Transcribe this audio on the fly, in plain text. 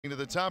To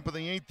the top of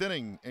the 8th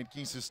inning at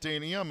Kisa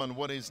Stadium on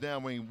what is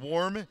now a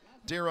warm,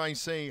 dare I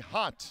say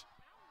hot,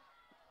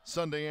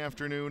 Sunday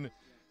afternoon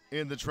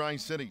in the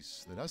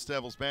Tri-Cities. The Dust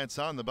Devils bats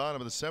on the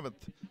bottom of the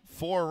 7th.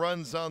 4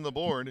 runs on the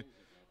board,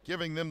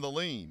 giving them the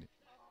lead.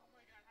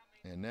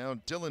 And now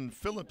Dylan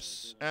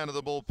Phillips out of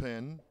the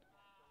bullpen.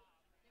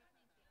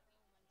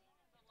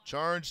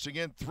 Charged to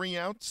get 3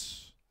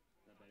 outs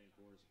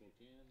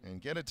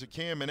and get it to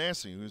Cam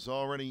Manassi, who's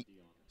already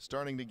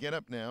starting to get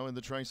up now in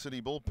the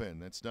Tri-City bullpen.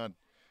 That's not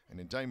an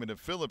indictment of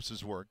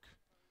Phillips' work,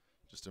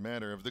 just a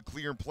matter of the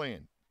clear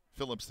plan.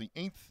 Phillips the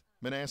 8th,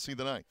 Manassi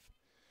the 9th.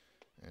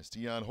 As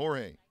Dion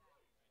Jorge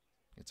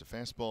gets a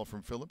fastball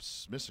from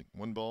Phillips, missing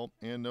 1 ball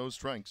and no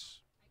strikes.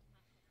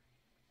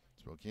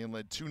 Spokane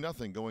led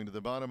 2-0 going to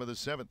the bottom of the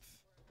 7th.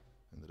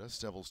 And the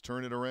Dust Devils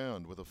turn it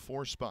around with a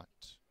 4 spot.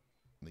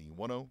 The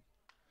 1-0.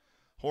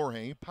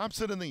 Jorge pops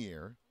it in the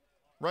air.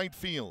 Right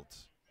field.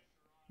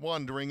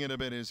 Wandering in a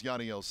bit is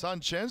Yadiel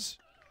Sanchez.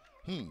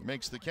 He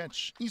makes the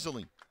catch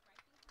easily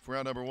for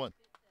out number 1.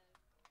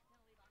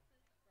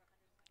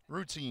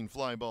 Routine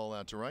fly ball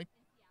out to right.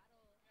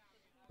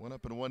 1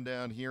 up and 1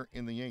 down here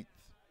in the 8th.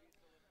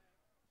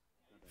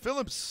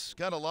 Phillips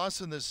got a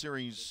loss in this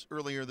series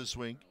earlier this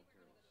week.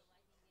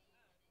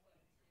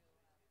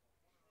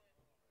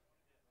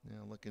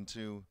 Now looking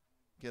to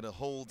get a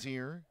hold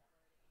here.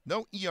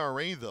 No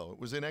ERA, though. It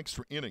was in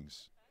extra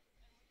innings.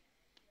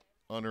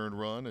 Unearned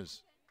run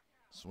is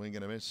swing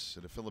and a miss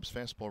at a Phillips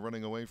fastball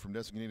running away from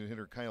designated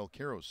hitter Kyle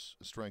Karros.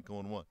 A strike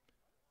 0-1.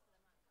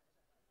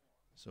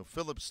 So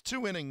Phillips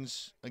 2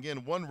 innings.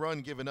 Again, 1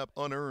 run given up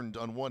unearned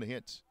on 1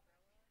 hit.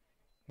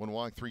 1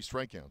 walk, 3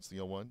 strikeouts. The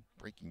 0-1.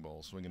 Breaking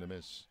ball, swing and a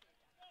miss.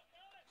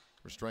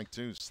 For strike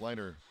 2,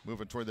 slider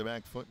moving toward the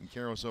back foot and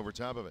Karros over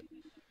top of it.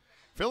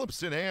 Phillips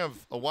did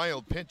have a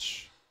wild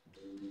pitch.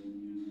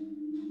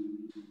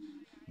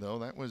 No,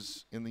 that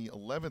was in the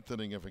 11th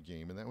inning of a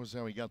game, and that was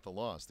how he got the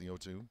loss, the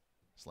 0-2.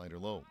 Slider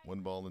low,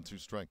 1 ball and 2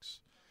 strikes.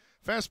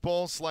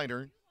 Fastball,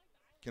 slider.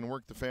 Can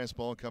work the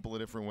fastball a couple of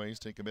different ways,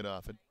 take a bit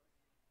off it.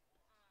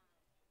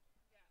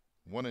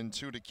 1-2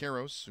 to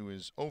Karros, who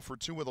is 0 for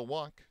 2 with a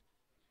walk.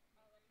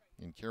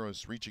 And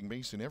Karros reaching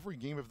base in every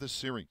game of this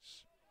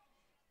series.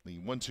 The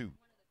 1-2.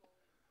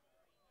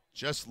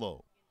 Just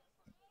low.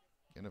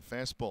 And a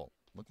fastball.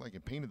 Looked like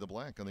it painted the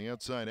black on the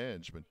outside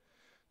edge, but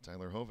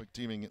Tyler Hovik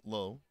teaming it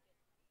low.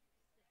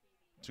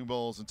 2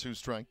 balls and 2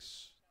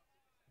 strikes.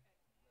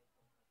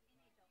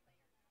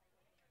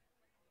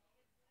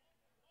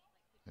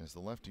 As the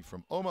lefty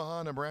from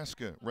Omaha,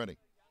 Nebraska, ready.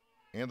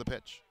 And the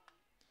pitch.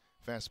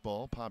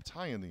 Fastball popped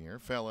high in the air,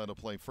 fell out of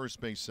play first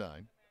base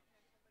side.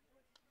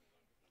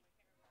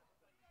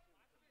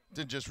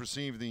 Did just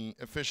receive the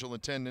official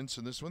attendance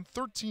in this one,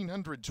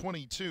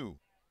 1,322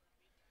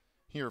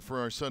 here for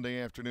our Sunday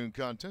afternoon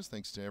contest.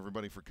 Thanks to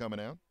everybody for coming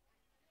out.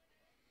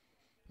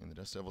 And the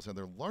Dust Devils had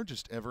their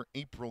largest ever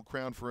April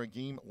crowd for a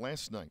game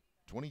last night.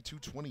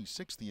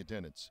 22-26 the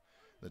attendance.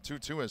 The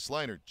 2-2 has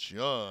slider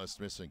just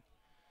missing.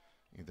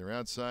 Either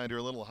outside or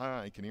a little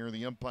high. Can hear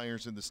the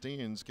umpires in the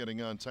stands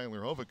getting on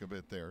Tyler Hovik a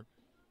bit there.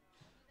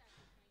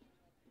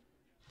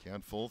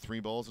 Count full,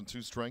 3 balls and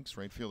 2 strikes.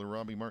 Right fielder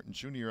Robbie Martin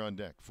Jr. on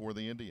deck for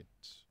the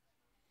Indians.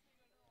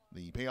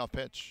 The payoff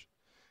pitch.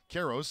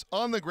 Karros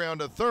on the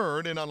ground to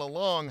third and on a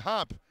long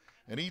hop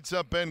and eats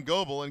up Ben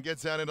Goebel and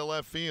gets out into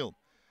left field.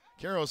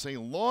 Karros a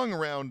long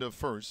round to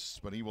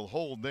first, but he will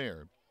hold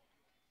there.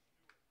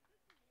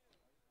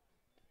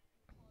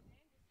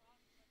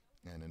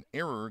 And an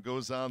error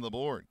goes on the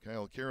board.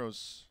 Kyle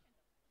Karros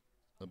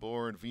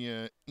aboard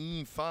via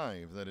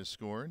E5 that is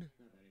scored.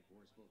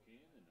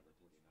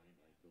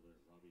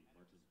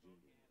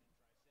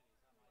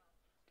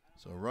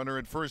 So runner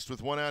at first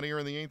with 1 out here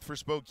in the 8th for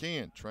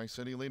Spokane.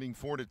 Tri-City leading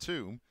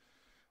 4-2.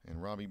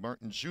 And Robbie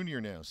Martin Jr.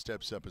 now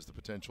steps up as the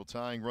potential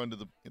tying run to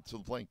the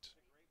plate.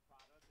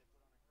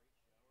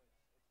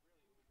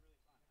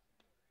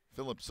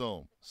 Phillips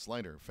home.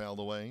 Slider fouled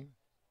away.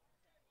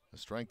 A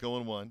strike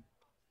 0-1.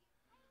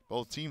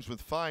 Both teams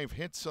with 5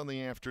 hits on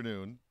the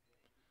afternoon.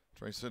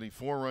 Tri-City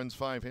 4 runs,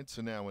 5 hits,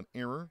 and now an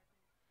error.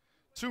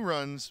 2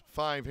 runs,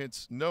 5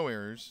 hits, no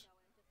errors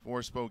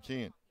for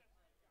Spokane.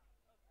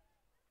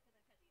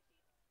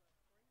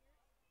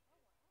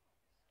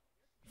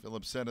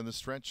 Phillips set in the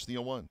stretch, the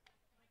 0-1.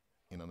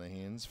 In on the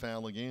hands,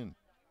 foul again.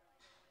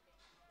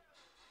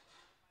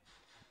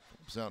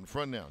 Phillips out in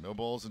front now, no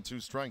balls and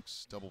 2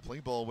 strikes. Double play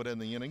ball would end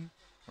the inning.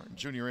 Martin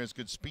Jr. has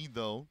good speed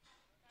though.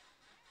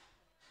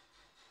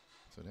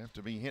 So it'd have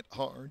to be hit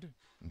hard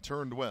and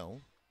turned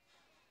well.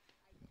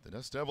 The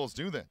Dust Devils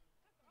do that.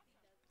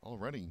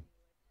 Already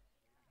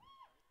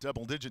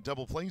double-digit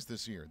double plays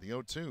this year. The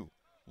 0-2.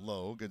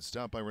 Low, good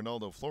stop by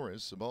Ronaldo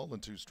Flores. A ball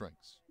and 2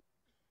 strikes.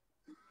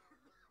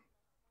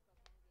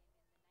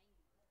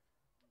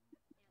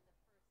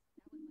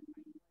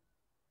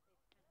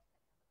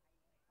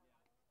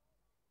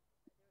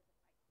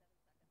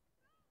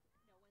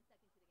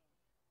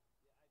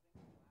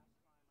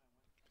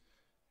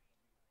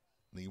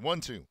 The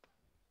 1-2.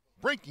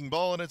 Breaking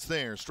ball, and it's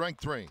there.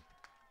 Strike 3.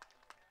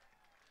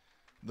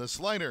 The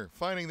slider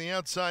finding the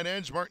outside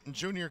edge. Martin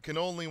Jr. can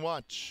only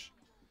watch.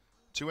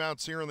 2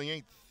 outs here in the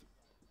 8th.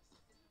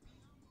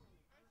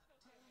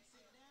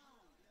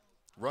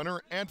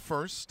 Runner at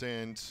first,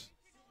 and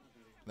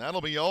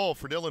that'll be all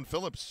for Dylan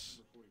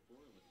Phillips.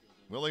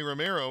 Willie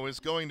Romero is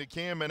going to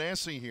Cam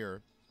Manassi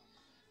here,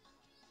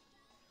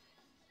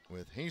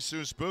 with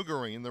Jesus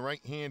Bougarine, the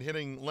right-hand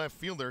hitting left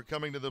fielder,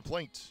 coming to the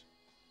plate.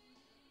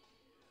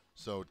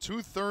 So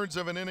 2/3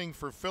 of an inning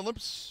for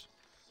Phillips.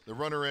 The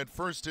runner at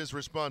first, his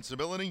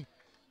responsibility,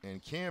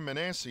 and Cam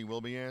Manassi will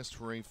be asked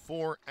for a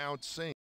 4-out save.